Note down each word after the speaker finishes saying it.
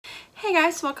Hey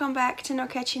guys, welcome back to No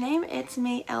Catchy Name. It's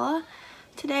me, Ella.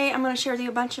 Today I'm going to share with you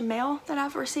a bunch of mail that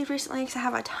I've received recently because I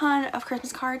have a ton of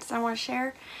Christmas cards that I want to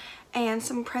share and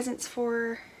some presents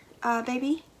for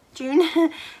baby June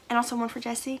and also one for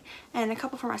Jessie and a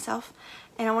couple for myself,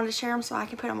 and I wanted to share them so I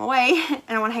can put them away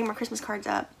and I want to hang my Christmas cards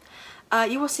up.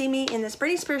 You will see me in this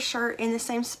Britney Spears shirt in the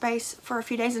same space for a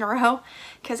few days in a row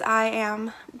because I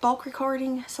am bulk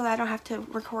recording so that I don't have to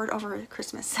record over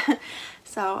Christmas.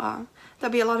 So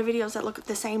there'll be a lot of videos that look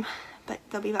the same, but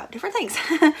they'll be about different things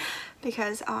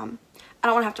because I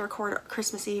don't want to have to record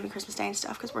Christmas Eve and Christmas Day and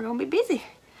stuff because we're going to be busy.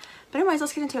 But anyways,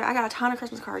 let's get into it. I got a ton of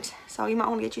Christmas cards, so you might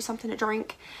want to get you something to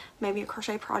drink, maybe a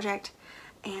crochet project,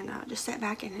 and just sit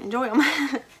back and enjoy them.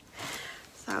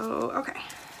 So, okay,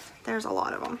 there's a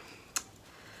lot of them.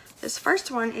 This first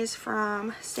one is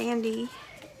from Sandy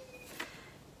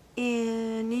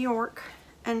in New York,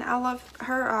 and I love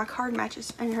her card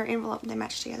matches and her envelope. They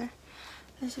match together.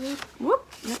 This is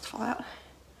whoop, let's fall out.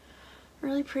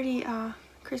 Really pretty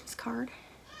Christmas card.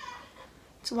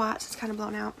 It's white, so it's kind of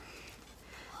blown out.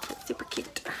 It's super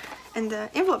cute, and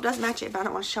the envelope does match it, but I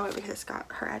don't want to show it because it's got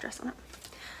her address on it.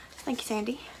 Thank you,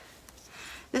 Sandy.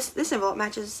 This envelope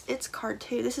matches its card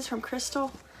too. This is from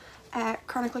Crystal at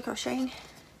Chronically Crocheting.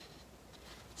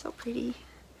 So pretty.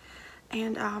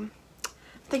 And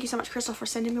thank you so much, Crystal, for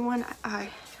sending me one. I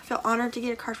feel honored to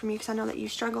get a card from you because I know that you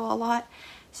struggle a lot.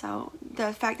 So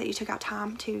the fact that you took out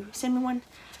time to send me one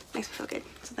makes me feel good.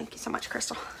 So thank you so much,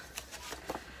 Crystal.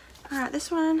 Alright,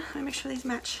 this one, let me make sure these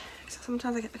match.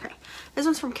 Sometimes I get, okay. This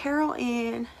one's from Carol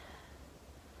in,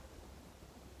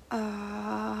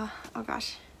 oh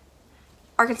gosh,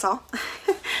 Arkansas.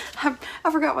 I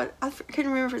forgot what, I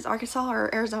couldn't remember if it's Arkansas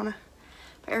or Arizona.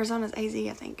 But Arizona's AZ,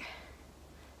 I think.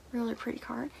 Really pretty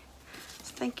card.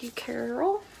 So thank you,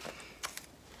 Carol.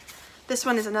 This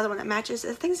one is another one that matches.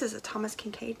 I think this is a Thomas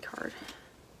Kincaid card.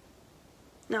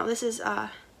 No, this is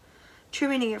True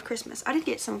Meaning of Christmas. I did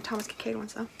get some Thomas Kincaid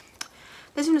ones though.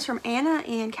 This one is from Anna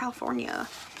in California.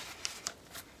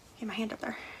 Get my hand up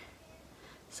there.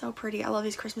 So pretty. I love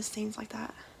these Christmas scenes like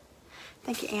that.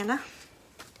 Thank you, Anna.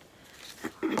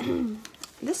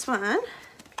 This one,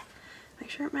 make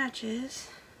sure it matches.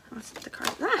 What's the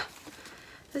card? Ah!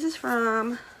 This is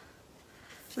from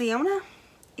Leona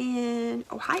in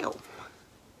Ohio.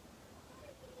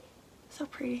 So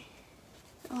pretty.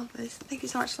 I love this. Thank you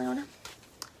so much, Leona.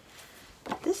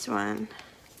 This one,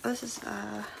 this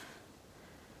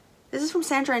is from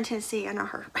Sandra in Tennessee. I know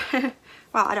her.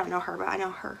 Well, I don't know her, but I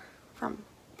know her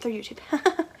through YouTube.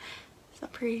 So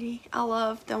pretty. I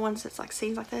love the ones that's like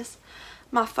scenes like this.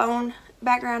 My phone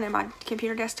background and my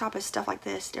computer desktop is stuff like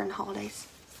this during the holidays.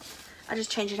 I just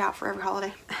change it out for every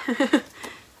holiday.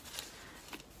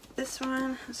 This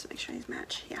one, let's make sure these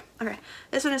match. Yeah, okay.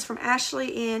 This one is from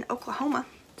Ashley in Oklahoma.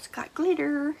 It's got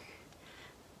glitter.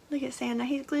 Look at Santa,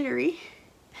 he's glittery.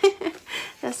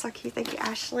 That's so cute. Thank you,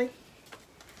 Ashley.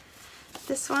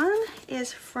 This one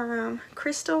is from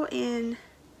Crystal in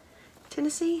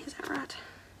Tennessee. Is that right?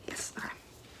 Yes,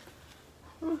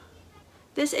 okay.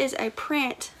 This is a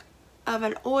print of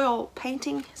an oil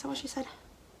painting. Is that what she said?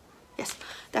 Yes,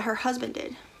 that her husband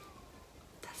did.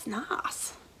 That's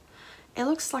nice. It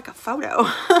looks like a photo.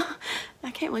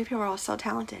 I can't believe people are all so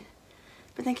talented.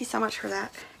 But thank you so much for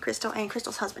that, Crystal and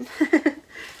Crystal's husband.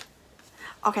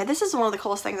 Okay, this is one of the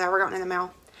coolest things I've ever gotten in the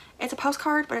mail. It's a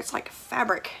postcard, but it's like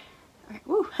fabric. Okay,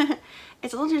 woo.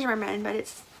 It's a little gingerbread man, but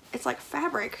it's like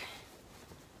fabric.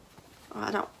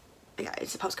 Well, yeah,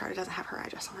 it's a postcard. It doesn't have her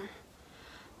address on it.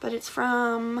 But it's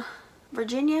from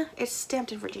Virginia. It's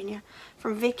stamped in Virginia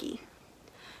from Vicky.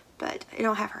 But it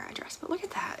don't have her address. But look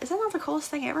at that. Is that not the coolest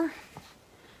thing ever?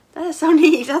 That is so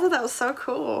neat. I thought that was so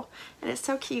cool. And it's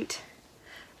so cute.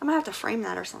 I'm going to have to frame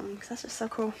that or something because that's just so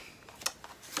cool.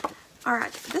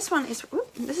 Alright, this one is,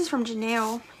 this is from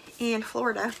Janelle in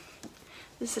Florida.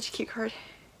 This is such a cute card.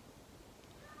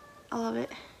 I love it.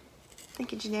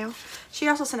 Thank you, Janelle. She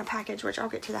also sent a package, which I'll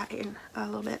get to that in a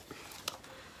little bit.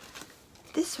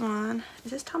 This one,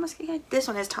 is this Thomas Kincaid? This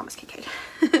one is Thomas Kincaid.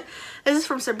 This is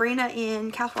from Sabrina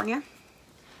in California.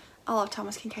 I love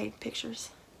Thomas Kincaid pictures.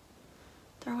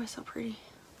 They're always so pretty.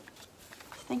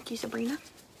 Thank you, Sabrina.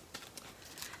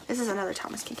 This is another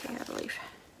Thomas Kincaid, I believe.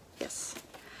 Yes.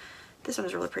 This one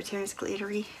is really pretty and it's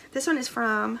glittery. This one is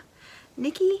from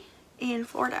Nikki in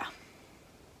Florida.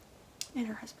 And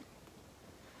her husband.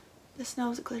 The snow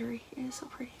is glittery. It is so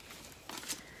pretty.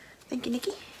 Thank you,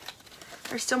 Nikki.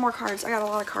 There's still more cards. I got a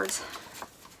lot of cards.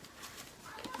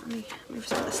 Let me move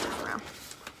some of this stuff around.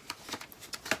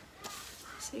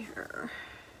 Let's see here.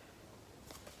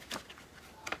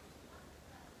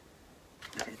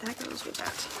 Okay, that goes with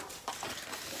that.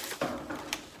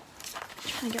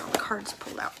 trying to get all the cards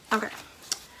pulled out. Okay.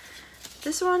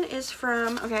 This one is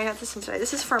from, okay, I got this one today.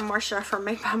 This is from Marsha from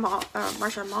Made by Mom.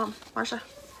 Marsha.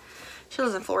 She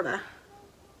lives in Florida.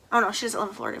 Oh no, she doesn't live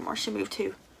in Florida anymore. She moved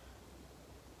to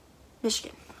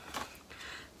Michigan.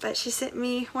 But she sent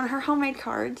me one of her homemade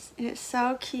cards, and it's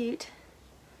so cute.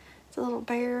 It's a little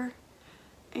bear,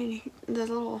 and the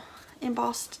little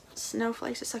embossed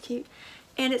snowflakes are so cute.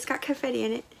 And it's got confetti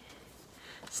in it.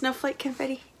 Snowflake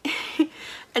confetti.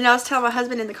 And I was telling my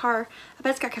husband in the car, I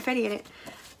bet it's got confetti in it.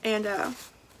 And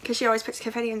because she always puts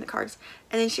confetti in the cards.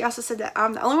 And then she also said that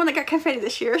I'm the only one that got confetti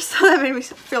this year, so that made me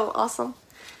feel awesome.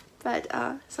 But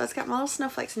so it's got my little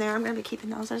snowflakes in there. I'm gonna be keeping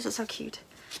those. Those are so cute.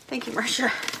 Thank you,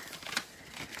 Marsha.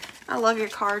 I love your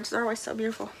cards. They're always so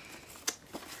beautiful.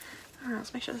 Alright,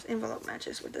 let's make sure this envelope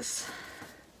matches with this.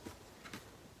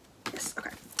 Yes,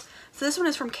 okay. So this one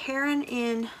is from Karen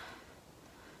in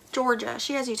Georgia.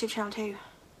 She has a YouTube channel too.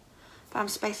 But I'm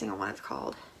spacing on what it's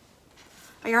called.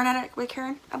 A Yarn Addict with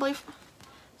Karen, I believe.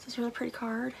 This is a really pretty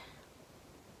card.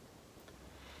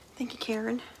 Thank you,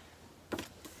 Karen.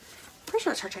 Pretty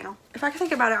sure it's her channel. If I can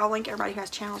think about it, I'll link everybody who has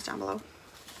channels down below.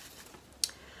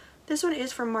 This one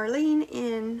is from Marlene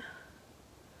in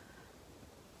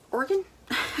Oregon.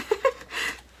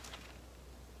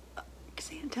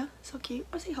 Santa, so cute.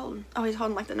 What's he holding? Oh, he's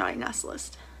holding like the naughty nice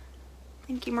list.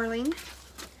 Thank you, Marlene.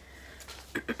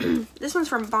 This one's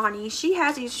from Bonnie. She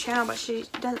has a YouTube channel, but she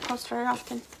doesn't post very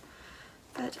often.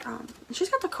 But she's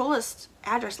got the coolest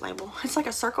address label. It's like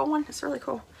a circle one. It's really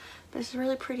cool. But it's a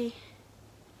really pretty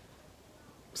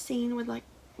scene with like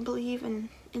believe in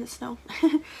the snow.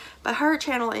 But her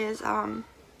channel is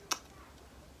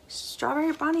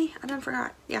Strawberry Bonnie. I done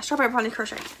forgot. Yeah, Strawberry Bonnie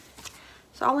Crochet.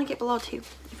 So I'll link it below too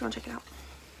if you want to check it out.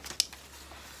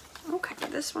 Okay,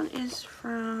 this one is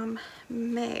from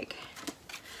Meg.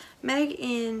 Meg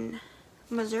in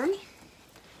Missouri.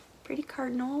 Pretty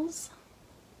cardinals.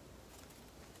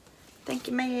 Thank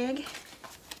you, Meg.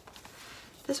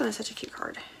 This one is such a cute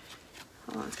card.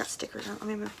 Hold on, it's got stickers on it.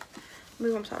 Let me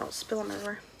move them so I don't spill them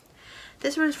everywhere.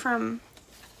 This one is from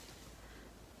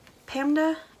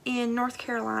Pamda in North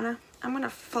Carolina. I'm going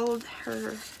to fold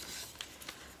her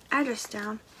address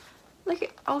down. Look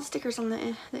at all the stickers on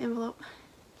the envelope.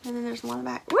 And then there's one on the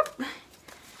back. Whoop!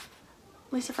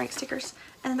 Lisa Frank stickers.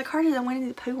 And then the card is a Winnie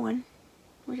the Pooh one,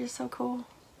 which is so cool.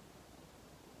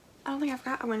 I don't think I've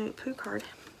got a Winnie the Pooh card.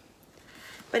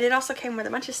 But it also came with a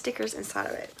bunch of stickers inside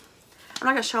of it. I'm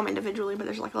not going to show them individually, but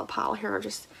there's like a little pile here of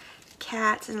just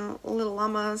cats and little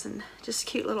llamas and just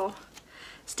cute little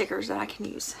stickers that I can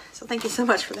use. So thank you so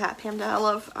much for that, Pamda. I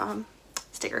love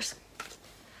stickers.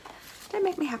 They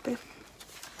make me happy.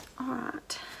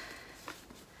 Alright.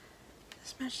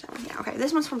 Let's match that one. Yeah, okay.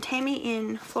 This one's from Tammy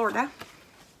in Florida.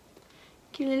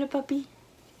 Cute little puppy.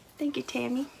 Thank you,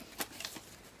 Tammy.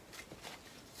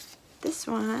 This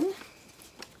one,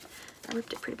 I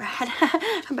ripped it pretty bad.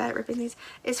 I'm bad at ripping these.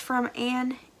 It's from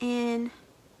Anne in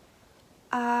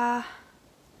MD.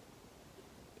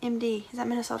 Is that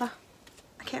Minnesota?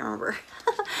 I can't remember.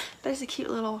 But it's a cute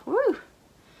little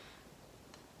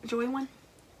joy one.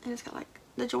 And it's got like,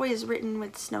 the joy is written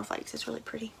with snowflakes. It's really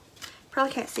pretty.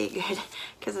 Probably can't see it good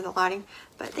because of the lighting.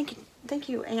 But thank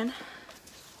you, Anne.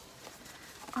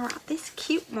 Alright, this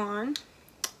cute one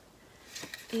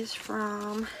is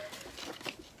from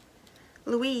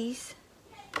Louise.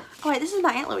 Oh wait, this is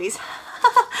my Aunt Louise.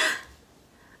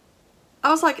 I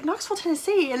was like, Knoxville,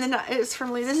 Tennessee, and then it's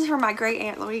from Louise. This is from my great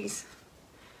Aunt Louise.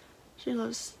 She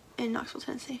lives in Knoxville,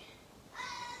 Tennessee.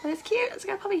 But it's cute. It's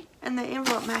got a puppy. And the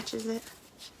envelope matches it.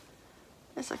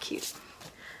 That's so cute.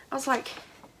 I was like,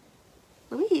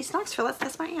 Louise, Knoxville,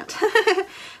 that's my aunt.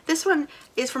 This one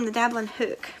is from the Dabbling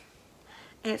Hook.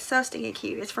 And it's so stinking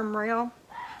cute. It's from Rail.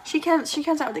 She comes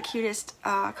out with the cutest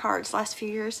cards last few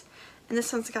years. And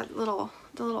this one's got the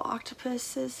little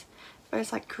octopuses. But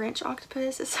it's like Grinch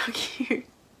octopus. It's so cute.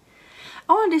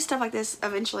 I want to do stuff like this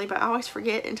eventually, but I always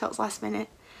forget until it's last minute.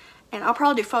 And I'll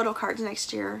probably do photo cards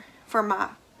next year for my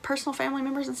personal family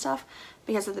members and stuff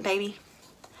because of the baby.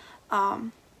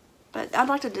 But I'd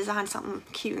like to design something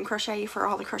cute and crochet for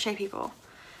all the crochet people.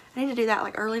 I need to do that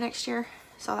like early next year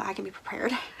so that I can be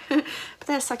prepared. But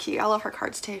that's so cute. I love her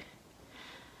cards too.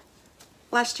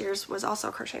 Last year's was also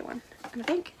a crochet one. And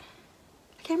I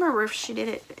can't remember if she did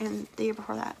it in the year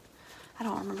before that. I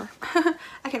don't remember. I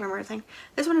can't remember everything.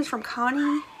 This one is from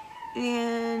Connie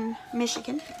in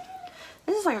Michigan.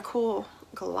 This is like a cool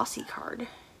glossy card.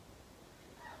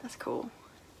 That's cool.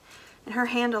 And her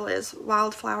handle is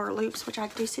Wildflower Loops, which I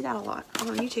do see that a lot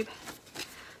on YouTube.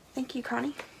 Thank you,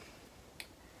 Connie.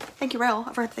 Thank you, Rel.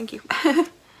 I forgot to thank you.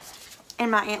 And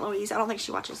my Aunt Louise. I don't think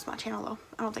she watches my channel, though.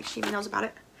 I don't think she even knows about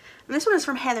it. And this one is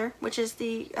from Heather, which is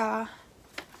the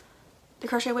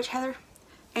Crochet Witch Heather.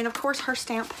 And of course her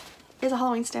stamp is a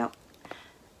Halloween stamp.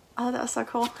 Oh, that was so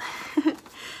cool.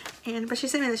 But she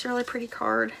sent me this really pretty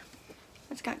card.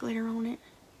 It's got glitter on it.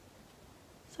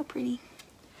 So pretty.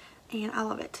 And I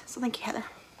love it. So thank you, Heather.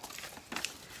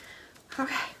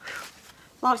 Okay.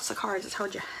 Lots of cards, I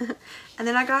told you. And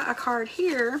then I got a card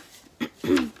here.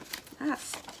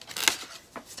 That's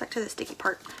stuck to the sticky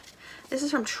part. This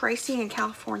is from Tracy in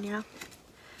California.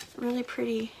 Really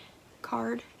pretty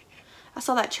card. I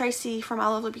saw that Tracy from I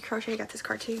Love Libby Crochet got this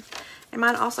card too. And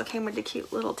mine also came with the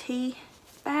cute little tea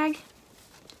bag.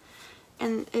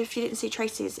 And if you didn't see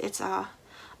Tracy's, it's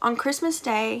on Christmas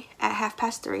Day at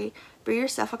 3:30, brew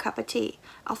yourself a cup of tea.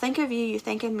 I'll think of you, you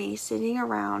think of me, sitting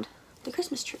around the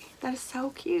Christmas tree. That is so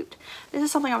cute. This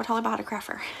is something I would totally buy at a craft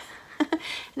fair. And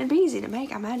it'd be easy to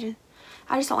make, I imagine.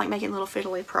 I just don't like making little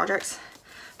fiddly projects.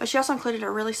 But she also included a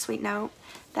really sweet note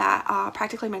that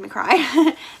practically made me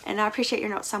cry. And I appreciate your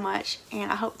note so much.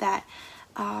 And I hope that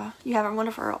you have a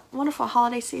wonderful, wonderful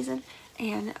holiday season.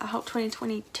 And I hope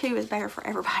 2022 is better for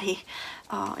everybody.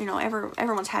 You know,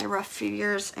 everyone's had a rough few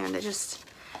years. And it's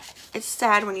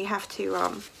sad when you have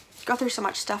to go through so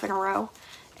much stuff in a row.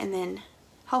 And then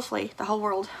hopefully the whole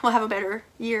world will have a better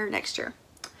year next year.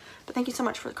 But thank you so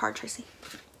much for the card, Tracy.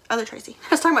 Other Tracy.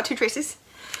 I was talking about two Tracys.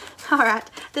 Alright.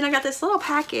 Then I got this little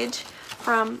package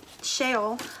from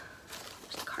Shell.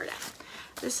 Where's the card at?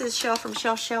 This is Shell from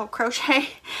Shell Crochet.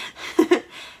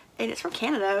 And it's from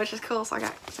Canada, which is cool. So I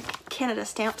got some Canada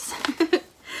stamps.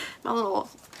 My little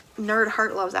nerd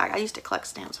heart loves that. I used to collect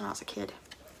stamps when I was a kid.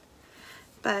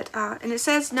 But, and it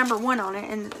says #1 on it.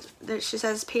 And she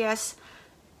says, P.S.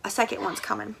 a second one's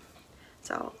coming.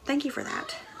 So thank you for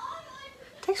that.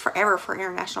 It takes forever for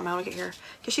international mail to get here,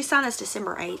 because she signed this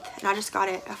December 8th and I just got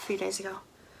it a few days ago.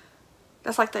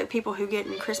 That's like the people who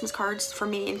get Christmas cards for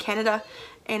me in Canada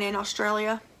and in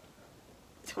Australia.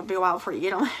 It's gonna be a while before you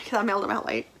get them because I mailed them out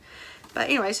late. But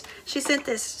anyways, she sent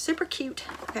this super cute.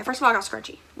 Okay, first of all, I got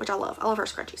Scrunchie, which I love. I love her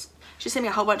scrunchies. She sent me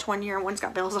a whole bunch one year and one's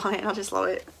got bells on it and I just love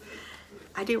it.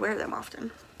 I do wear them often.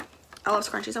 I love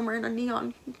scrunchies. I'm wearing a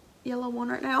neon yellow one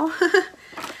right now.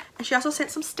 And she also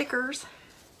sent some stickers,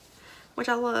 which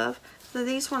I love. So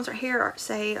these ones right here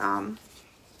say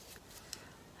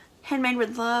handmade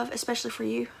with love, especially for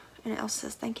you, and it also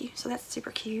says thank you. So that's super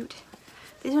cute.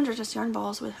 These ones are just yarn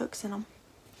balls with hooks in them.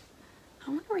 I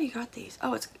wonder where you got these.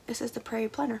 Oh, it says the Prairie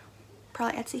Planner,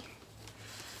 probably Etsy.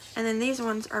 And then these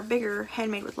ones are bigger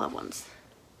handmade with love ones.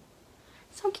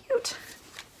 So cute.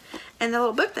 And the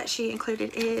little book that she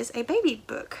included is a baby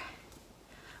book.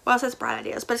 Well, it says Bright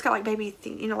Ideas, but it's got like baby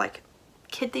theme, you know, like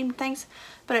kid themed things.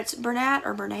 But it's Bernat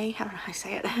or Bernay, I don't know how to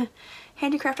say it.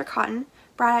 Handicrafter Cotton,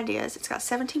 Bright Ideas. It's got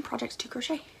 17 projects to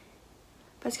crochet.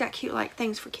 But it's got cute like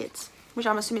things for kids, which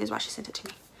I'm assuming is why she sent it to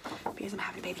me, because I'm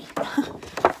having a baby.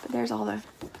 But there's all the,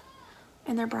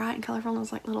 and they're bright and colorful. And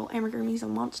there's like little amigurumis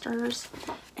and monsters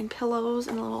and pillows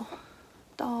and a little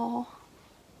doll.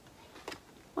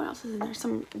 What else is in there?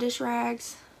 Some dish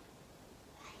rags.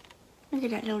 Look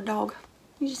at that little dog.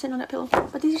 You just sitting on that pillow.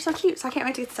 But these are so cute, so I can't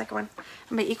wait to get the second one.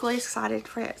 I'm gonna be equally excited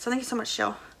for it. So thank you so much,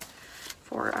 Shell,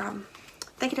 for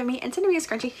thinking of me and sending me a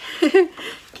scrunchie.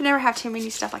 Can never have too many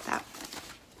stuff like that.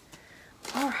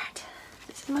 Alright.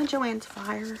 This is my Joanne's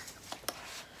Fire.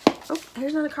 Oh,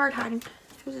 here's another card hiding.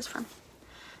 Who's this from?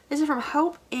 This is from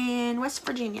Hope in West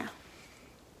Virginia.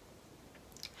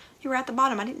 You were at the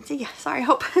bottom. I didn't see you. Sorry,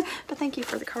 Hope. But thank you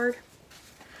for the card.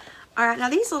 Alright, now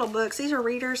these little books, these are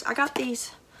readers. I got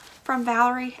these from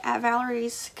Valerie at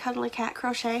Valerie's Cuddly Cat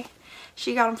Crochet.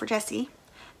 She got them for Jessie.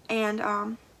 And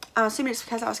I'm assuming it's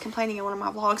because I was complaining in one of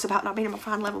my vlogs about not being able to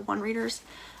find level 1 readers.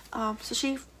 So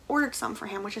she ordered some for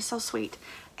him, which is so sweet.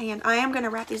 And I am going to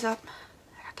wrap these up.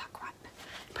 I gotta talk quiet.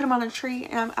 Put them on a tree.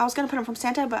 And I was going to put them from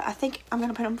Santa, but I think I'm going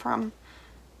to put them from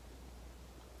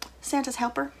Santa's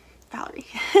Helper, Valerie.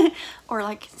 Or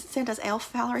like Santa's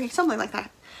Elf, Valerie. Something like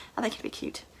that. I think it'd be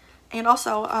cute. And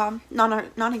also,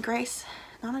 Nana Grace.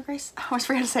 Nana Grace? I always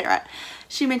forget to say it right.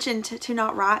 She mentioned to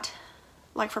not write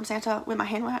like from Santa with my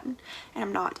handwriting, and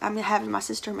I'm not. I'm having my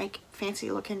sister make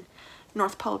fancy looking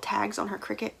North Pole tags on her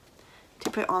Cricut to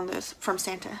put on this from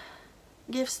Santa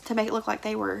gifts to make it look like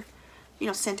they were, you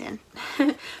know, sent in.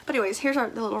 But anyways, here's the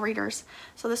little readers.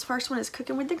 So this first one is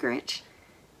Cooking with the Grinch,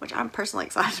 which I'm personally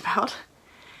excited about.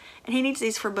 And he needs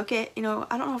these for Book It. You know,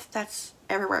 I don't know if that's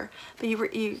everywhere, but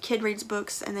your kid reads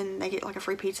books and then they get like a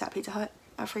free pizza at Pizza Hut,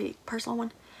 a free personal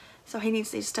one. So he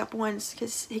needs these step ones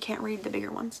because he can't read the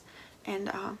bigger ones.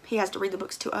 And he has to read the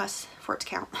books to us for it to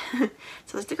count.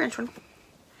 So that's the Grinch one.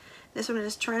 This one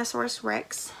is Tyrannosaurus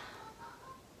Rex.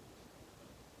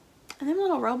 And them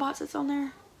little robots that's on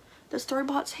there. The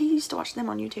Storybots, he used to watch them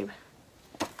on YouTube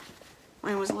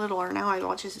when he was littler. Now he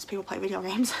watches his people play video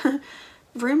games.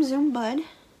 Vroom Zoom Bud.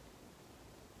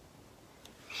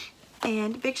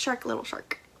 And Big Shark, Little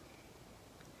Shark.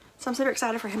 So I'm super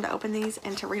excited for him to open these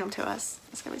and to read them to us.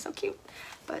 It's going to be so cute.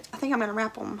 But I think I'm going to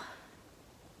wrap them.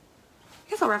 I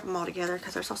guess I'll wrap them all together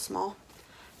because they're so small.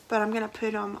 But I'm going to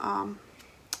put them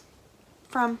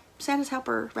from Santa's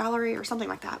Helper Valerie or something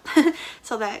like that.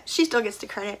 So that she still gets the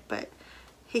credit, but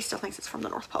he still thinks it's from the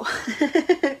North Pole.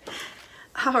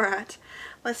 Alright.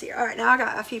 Let's see. Alright, now I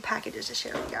got a few packages to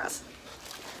share with you guys.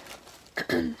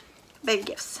 Baby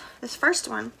gifts. This first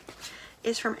one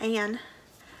is from Anne.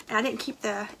 And I didn't keep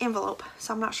the envelope,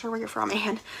 so I'm not sure where you're from,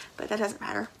 Anne, but that doesn't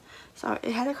matter. So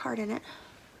it had a card in it.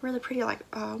 Really pretty, like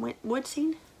wood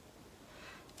scene.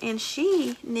 And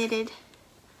she knitted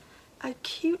a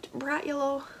cute bright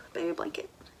yellow baby blanket.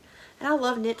 And I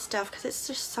love knit stuff because it's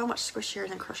just so much squishier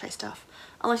than crochet stuff.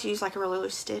 Unless you use like a really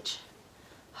loose stitch.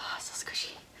 Oh, it's so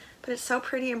squishy. But it's so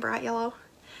pretty and bright yellow.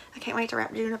 I can't wait to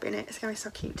wrap June up in it. It's going to be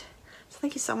so cute. So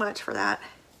thank you so much for that.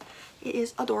 It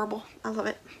is adorable. I love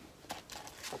it.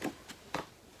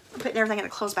 I'm putting everything in a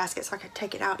clothes basket so I could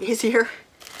take it out easier.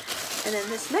 And then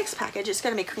this next package is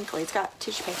going to be crinkly. It's got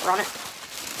tissue paper on it.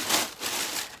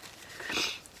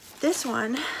 This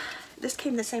one, this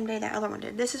came the same day that other one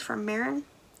did. This is from Marin.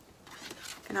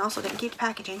 And I also didn't keep the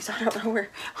packaging, so I don't know where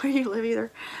you live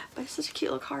either. But it's such a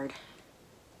cute little card.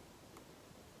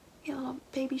 Got little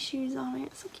baby shoes on it.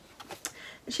 It's so cute.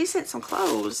 And she sent some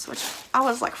clothes, which I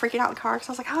was like freaking out in the car because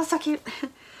I was like, oh, it's so cute.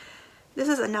 This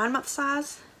is a 9-month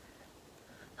size.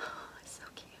 Oh, it's so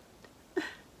cute.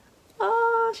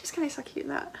 Oh, she's gonna be so cute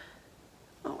in that.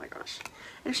 Oh my gosh.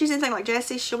 And if she's anything like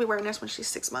Jessie, she'll be wearing this when she's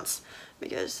 6 months.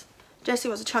 Because Jessie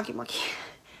was a chunky monkey.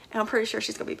 And I'm pretty sure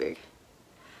she's gonna be big.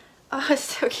 Oh,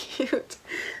 it's so cute.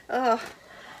 Oh.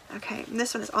 Okay, and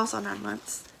this one is also 9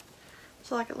 months.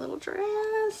 So like a little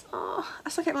dress. Oh, I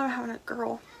still can't remember having a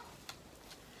girl.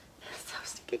 It's so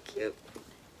stinking cute.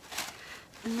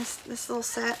 And this little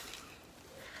set.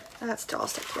 That's still all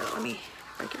stick together. Let me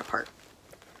break it apart.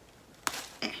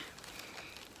 Okay,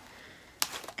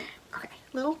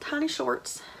 little tiny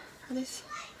shorts. Are these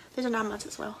are 9 months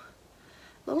as well.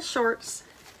 Little shorts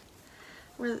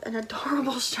with an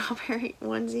adorable strawberry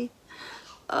onesie.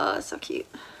 Oh, it's so cute.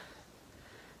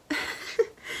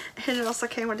 And it also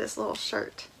came with this little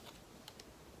shirt.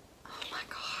 Oh my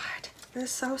god. This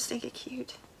is so stinking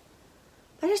cute.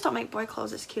 They just don't make boy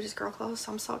clothes as cute as girl clothes,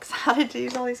 so I'm so excited to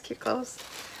use all these cute clothes.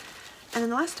 And then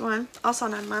the last one, also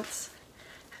 9 months,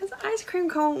 has ice cream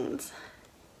cones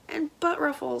and butt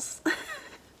ruffles.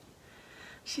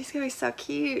 She's gonna be so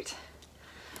cute.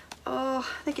 Oh,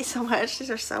 thank you so much. These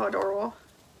are so adorable.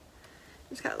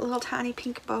 It's got little tiny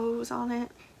pink bows on it.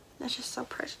 That's just so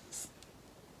precious.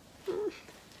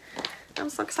 I'm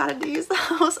so excited to use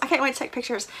those. I can't wait to take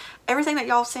pictures. Everything that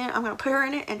y'all sent, I'm going to put her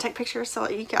in it and take pictures so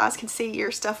that you guys can see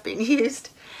your stuff being used.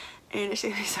 And it's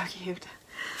going to be so cute.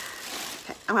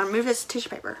 Okay, I'm going to move this tissue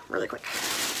paper really quick.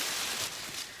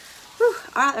 Whew.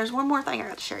 Alright, there's one more thing I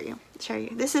got to show you.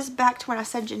 This is back to when I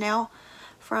said Janelle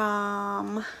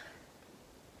from...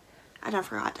 I done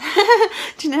forgot.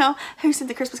 Janelle, who sent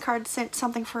the Christmas card, sent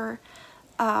something for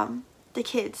the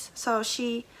kids. So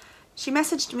she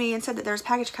messaged me and said that there was a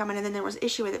package coming, and then there was an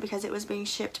issue with it because it was being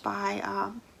shipped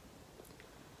by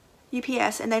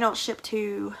UPS, and they don't ship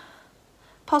to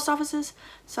post offices.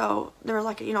 So there was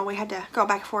like, you know, we had to go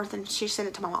back and forth, and she sent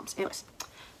it to my mom's. Anyways,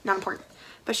 not important.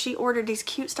 But she ordered these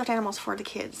cute stuffed animals for the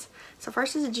kids. So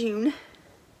first is June,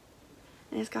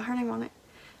 and it's got her name on it.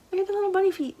 Look at the little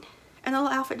bunny feet. And the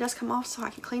little outfit does come off so I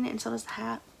can clean it, and so does the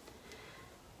hat.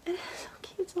 It is so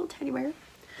cute. It's a little teddy bear.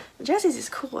 Jesse's is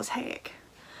cool as heck.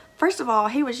 First of all,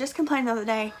 he was just complaining the other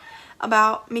day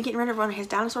about me getting rid of one of his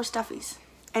dinosaur stuffies.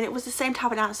 And it was the same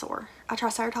type of dinosaur, a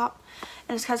triceratops.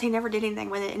 And it's because he never did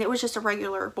anything with it. And it was just a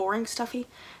regular, boring stuffy.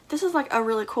 This is like a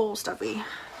really cool stuffy.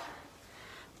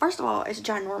 First of all, it's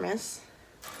ginormous.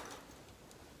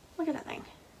 Look at that thing.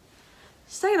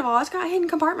 Second of all, it's got hidden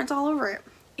compartments all over it.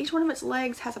 Each one of its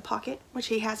legs has a pocket, which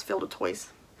he has filled with toys.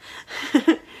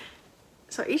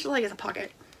 So each leg is a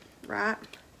pocket, right?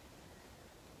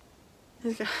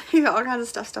 He's got all kinds of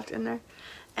stuff stuffed in there.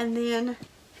 And then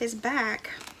his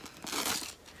back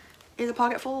is a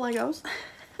pocket full of Legos.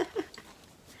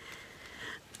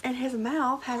 And his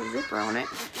mouth has a zipper on it.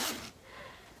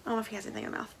 I don't know if he has anything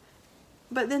in the mouth.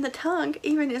 But then the tongue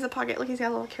even is a pocket. Look, he's got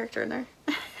a little character in there.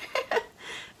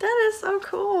 That is so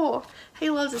cool. He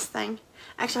loves this thing.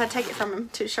 Actually, I had to take it from him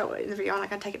to show it in the video, and I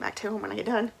gotta take it back to him when I get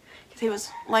done. Because he was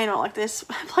laying on it like this,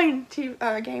 playing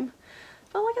a game.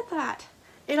 But look at that.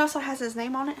 It also has his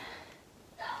name on it.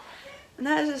 And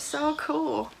that is just so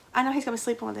cool. I know he's going to be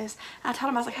sleeping with this. And I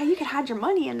told him, I was like, hey, you can hide your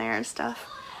money in there and stuff.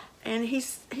 And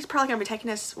he's probably going to be taking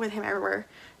this with him everywhere.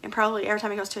 And probably every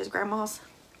time he goes to his grandma's,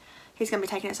 he's going to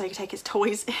be taking it so he can take his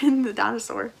toys in the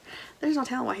dinosaur. There's no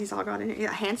telling what he's all got in it. He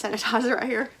got hand sanitizer right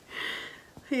here.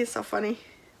 He is so funny.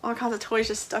 All kinds of toys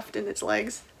just stuffed in its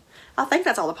legs. I think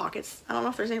that's all the pockets. I don't know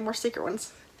if there's any more secret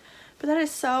ones. But that is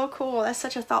so cool. That's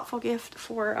such a thoughtful gift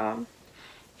for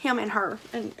him and her.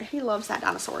 And he loves that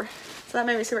dinosaur. So that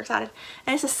made me super excited.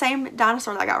 And it's the same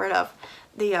dinosaur that I got rid of.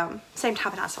 The same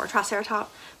type of dinosaur,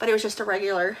 Triceratops. But it was just a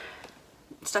regular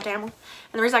stuffed animal.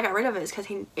 And the reason I got rid of it is because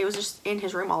it was just in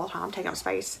his room all the time, taking up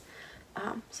space.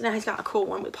 So now he's got a cool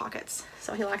one with pockets.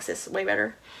 So he likes this way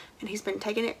better. And he's been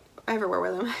taking it everywhere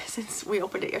with him since we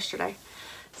opened it yesterday.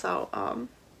 So,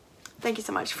 thank you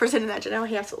so much for sending that, Janelle.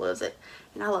 He absolutely loves it.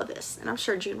 And I love this. And I'm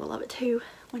sure June will love it too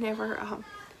whenever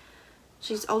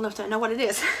she's old enough to know what it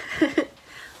is.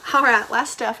 Alright,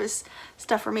 last stuff is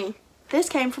stuff for me. This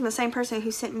came from the same person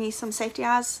who sent me some safety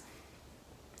eyes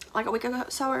like a week ago,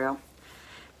 so ago.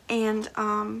 And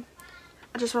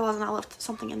I just realized I left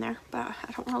something in there, but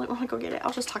I don't really want to go get it.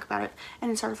 I'll just talk about it and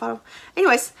insert a photo.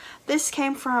 Anyways, this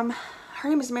came from, her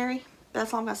name is Mary, but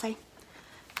that's all I'm going to say.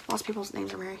 Lots of people's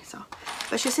names are Mary, so.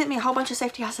 But she sent me a whole bunch of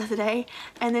safety eyes the other day,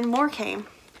 and then more came.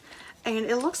 And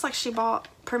it looks like she bought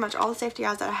pretty much all the safety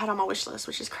eyes that I had on my wish list,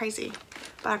 which is crazy,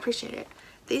 but I appreciate it.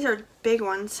 These are big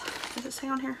ones. Does it say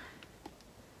on here?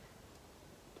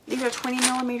 These are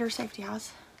 20mm safety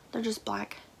eyes. They're just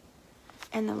black.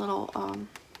 And the little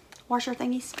washer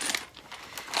thingies.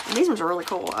 And these ones are really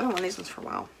cool. I've been wanting these ones for a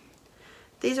while.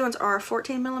 These ones are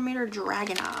 14mm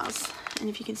dragon eyes. And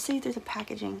if you can see through the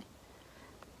packaging,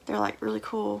 they're like really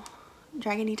cool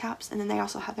dragony types. And then they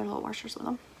also have their little washers with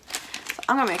them. So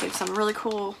I'm going to make some really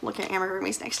cool looking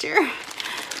amigurumis next year.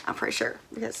 I'm pretty sure.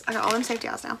 Because I got all them safety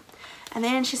eyes now. And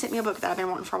then she sent me a book that I've been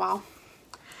wanting for a while.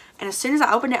 And as soon as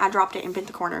I opened it, I dropped it and bent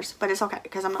the corners. But it's okay,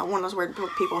 because I'm not one of those weird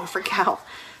book people who freak out.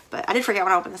 But I did freak out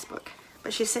when I opened this book.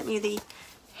 But she sent me the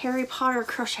Harry Potter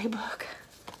crochet book.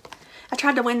 I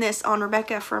tried to win this on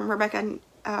Rebecca from Rebecca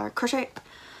Crochet.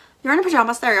 You're in her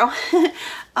pajamas. There you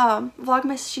go.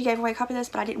 Vlogmas, she gave away a copy of this,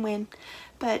 but I didn't win.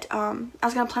 But I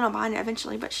was going to plan on buying it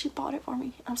eventually, but she bought it for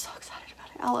me. I'm so excited about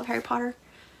it. I love Harry Potter.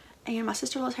 And my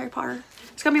sister loves Harry Potter.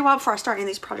 It's going to be a while before I start any of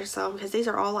these projects, though, because these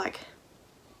are all, like,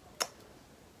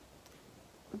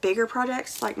 bigger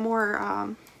projects, like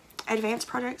more advanced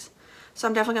projects. So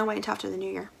I'm definitely going to wait until after the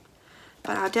new year.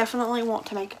 But I definitely want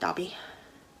to make Dobby.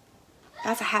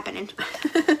 That's a happening.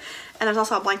 And there's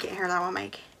also a blanket in here that I want to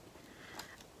make.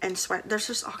 And sweat. There's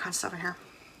just all kinds of stuff in here.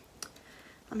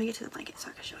 Let me get to the blanket so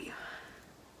I can show you.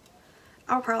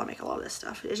 I'll probably make a lot of this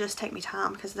stuff. It just take me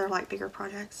time because they're like bigger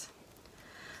projects.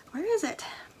 Where is it?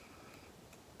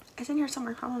 It's in here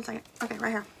somewhere. Hold on a second. Okay, right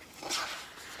here.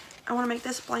 I want to make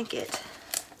this blanket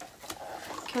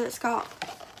because it's got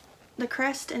the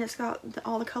crest and it's got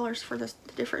all the colors for the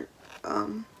different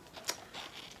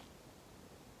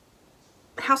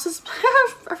houses.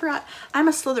 I forgot. I'm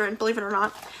a Slytherin, believe it or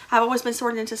not. I've always been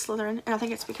sorted into Slytherin, and I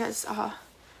think it's because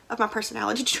of my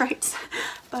personality traits.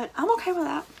 But I'm okay with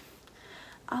that.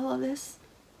 I love this.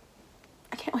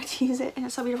 I can't wait to use it, and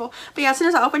it's so beautiful. But yeah, as soon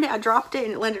as I opened it, I dropped it,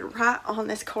 and it landed right on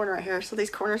this corner right here. So these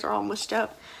corners are all mushed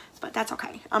up, but that's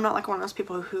okay. I'm not like one of those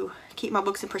people who keep my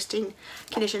books in pristine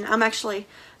condition. I'm actually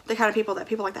the kind of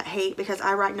people like that hate, because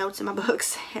I write notes in my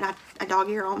books, and I dog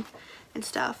ear them and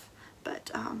stuff.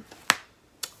 But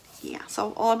yeah,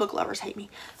 so all book lovers hate me.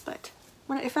 But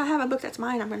if I have a book that's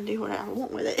mine, I'm going to do what I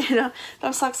want with it, you know. But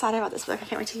I'm so excited about this book. I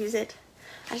can't wait to use it.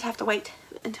 I just have to wait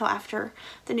until after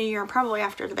the new year, and probably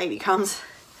after the baby comes.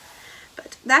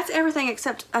 But that's everything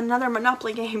except another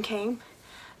Monopoly game came.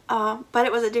 But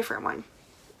it was a different one.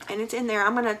 And it's in there.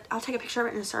 I'll take a picture of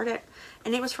it and insert it.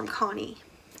 And it was from Connie.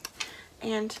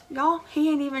 And y'all,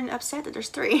 he ain't even upset that there's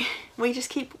 3. We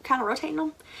just keep kind of rotating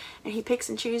them. And he picks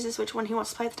and chooses which one he wants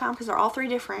to play at the time, because they're all 3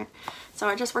 different. So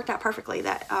it just worked out perfectly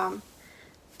that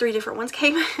 3 different ones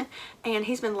came. And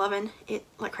he's been loving it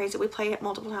like crazy. We play it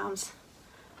multiple times.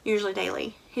 Usually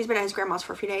daily. He's been at his grandma's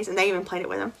for a few days, and they even played it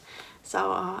with him.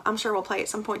 So I'm sure we'll play it at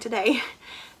some point today.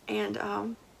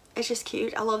 And it's just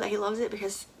cute. I love that he loves it,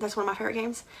 because that's one of my favorite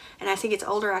games. And as he gets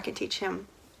older, I can teach him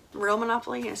real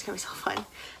Monopoly, and it's going to be so fun.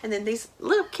 And then these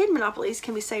little kid Monopolies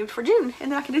can be saved for June,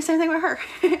 and then I can do the same thing with her.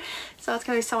 So it's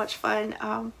going to be so much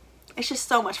fun. It's just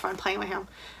so much fun playing with him.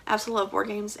 I absolutely love board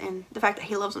games, and the fact that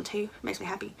he loves them too makes me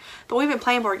happy. But we've been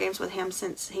playing board games with him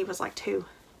since he was like 2.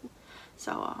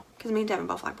 So, because me and Devin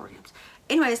both like board games.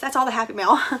 Anyways, that's all the Happy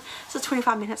Mail. So it's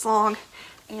 25 minutes long.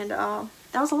 And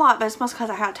that was a lot, but it's mostly because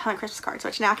I had a ton of Christmas cards,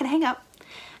 which now I can hang up.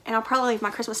 And I'll probably leave my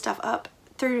Christmas stuff up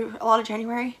through a lot of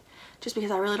January just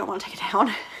because I really don't want to take it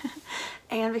down.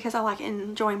 And because I like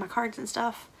enjoying my cards and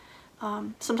stuff.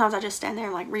 Sometimes I just stand there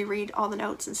and like reread all the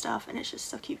notes and stuff, and it's just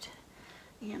so cute.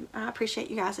 And I appreciate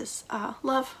you guys'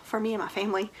 love for me and my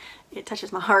family. It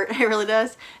touches my heart. It really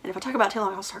does. And if I talk about it too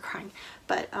long, I'll start crying.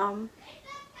 But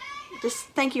just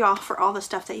thank you all for all the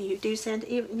stuff that you do send.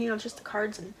 Even, you know, just the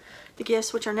cards and the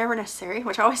gifts, which are never necessary,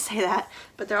 which I always say that,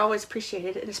 but they're always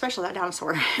appreciated, and especially that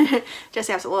dinosaur.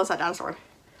 Jesse absolutely loves that dinosaur.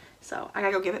 So I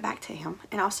gotta go give it back to him.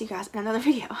 And I'll see you guys in another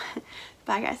video.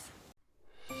 Bye, guys.